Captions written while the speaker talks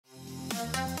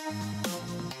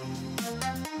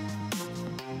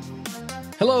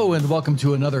Hello and welcome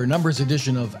to another numbers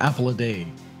edition of Apple a Day.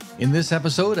 In this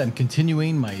episode, I'm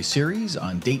continuing my series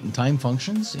on date and time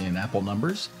functions in Apple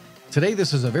numbers. Today,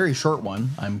 this is a very short one.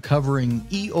 I'm covering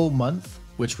EOMONTH,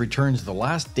 which returns the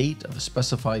last date of a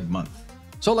specified month.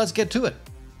 So let's get to it.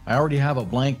 I already have a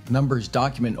blank numbers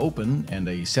document open and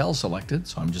a cell selected,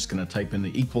 so I'm just going to type in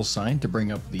the equal sign to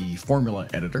bring up the formula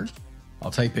editor.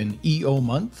 I'll type in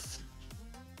EOMONTH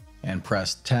and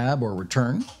press Tab or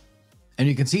Return. And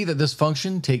you can see that this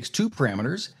function takes two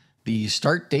parameters, the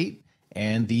start date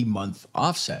and the month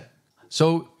offset.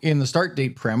 So in the start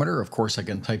date parameter, of course, I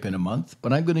can type in a month,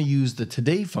 but I'm going to use the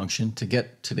today function to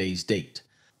get today's date.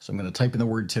 So I'm going to type in the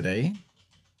word today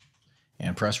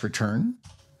and press return.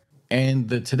 And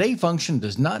the today function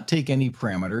does not take any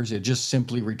parameters. It just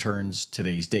simply returns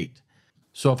today's date.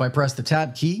 So if I press the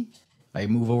tab key, I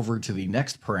move over to the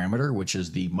next parameter, which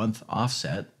is the month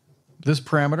offset. This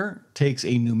parameter takes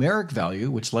a numeric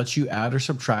value, which lets you add or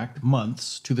subtract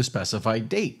months to the specified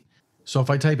date. So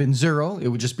if I type in 0, it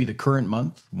would just be the current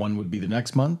month, 1 would be the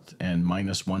next month, and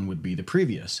 -1 would be the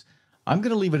previous. I'm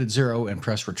going to leave it at 0 and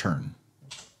press return.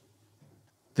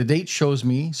 The date shows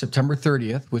me September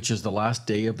 30th, which is the last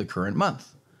day of the current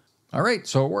month. All right,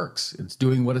 so it works. It's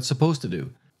doing what it's supposed to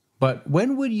do. But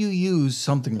when would you use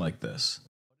something like this?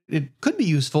 It could be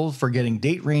useful for getting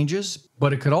date ranges,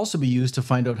 but it could also be used to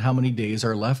find out how many days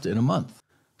are left in a month.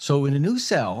 So in a new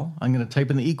cell, I'm going to type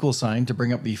in the equal sign to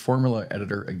bring up the formula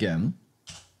editor again.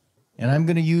 And I'm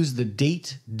going to use the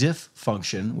date diff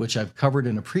function, which I've covered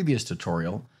in a previous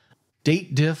tutorial.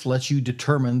 Date diff lets you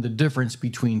determine the difference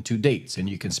between two dates, and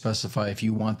you can specify if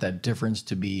you want that difference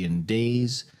to be in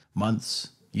days, months,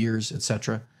 years,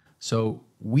 etc. So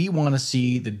we want to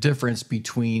see the difference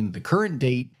between the current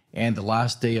date and the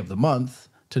last day of the month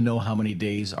to know how many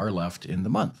days are left in the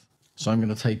month. So I'm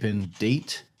going to type in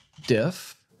date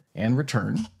diff and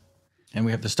return. And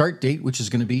we have the start date, which is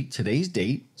going to be today's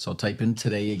date. So I'll type in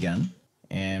today again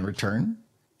and return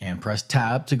and press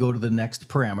tab to go to the next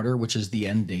parameter, which is the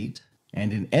end date.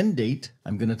 And in end date,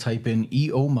 I'm going to type in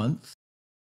EOMONTH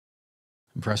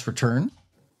and press return.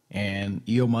 And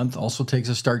EOMONTH also takes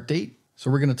a start date. So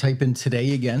we're going to type in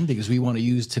today again because we want to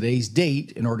use today's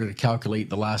date in order to calculate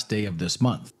the last day of this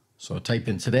month. So type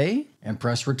in today and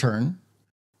press return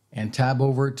and tab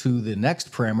over to the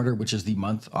next parameter, which is the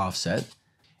month offset.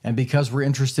 And because we're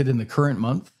interested in the current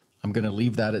month, I'm going to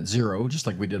leave that at 0, just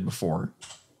like we did before.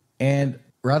 And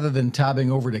rather than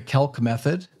tabbing over to calc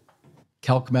method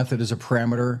is a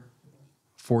parameter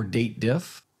for date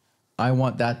diff. I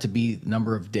want that to be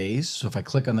number of days. So if I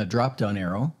click on the drop-down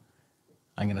arrow,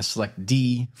 I'm going to select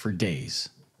D for days.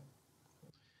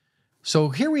 So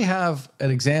here we have an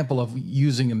example of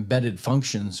using embedded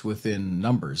functions within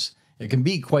numbers. It can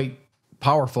be quite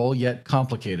powerful yet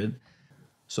complicated.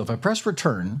 So if I press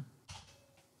return,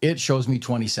 it shows me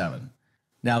 27.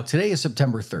 Now today is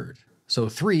September 3rd. So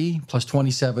 3 plus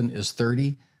 27 is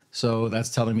 30. So that's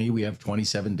telling me we have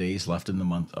 27 days left in the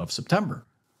month of September.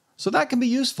 So that can be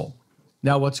useful.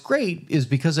 Now what's great is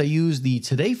because I use the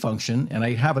today function, and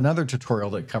I have another tutorial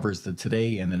that covers the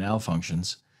today and the now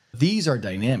functions, these are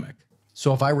dynamic.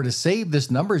 So if I were to save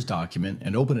this numbers document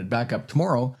and open it back up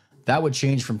tomorrow, that would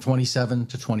change from 27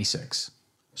 to 26.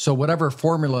 So whatever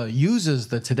formula uses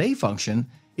the today function,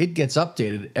 it gets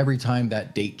updated every time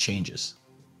that date changes.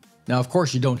 Now of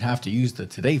course you don't have to use the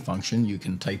today function. You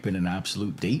can type in an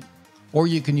absolute date, or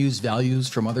you can use values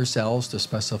from other cells to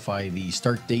specify the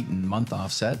start date and month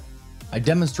offset. I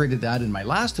demonstrated that in my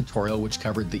last tutorial, which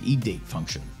covered the eDate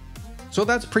function. So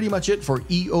that's pretty much it for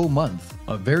EOMONTH,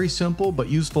 a very simple but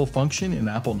useful function in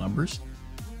Apple numbers.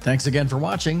 Thanks again for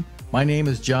watching. My name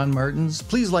is John Martins.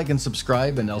 Please like and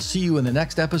subscribe, and I'll see you in the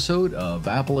next episode of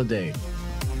Apple a Day.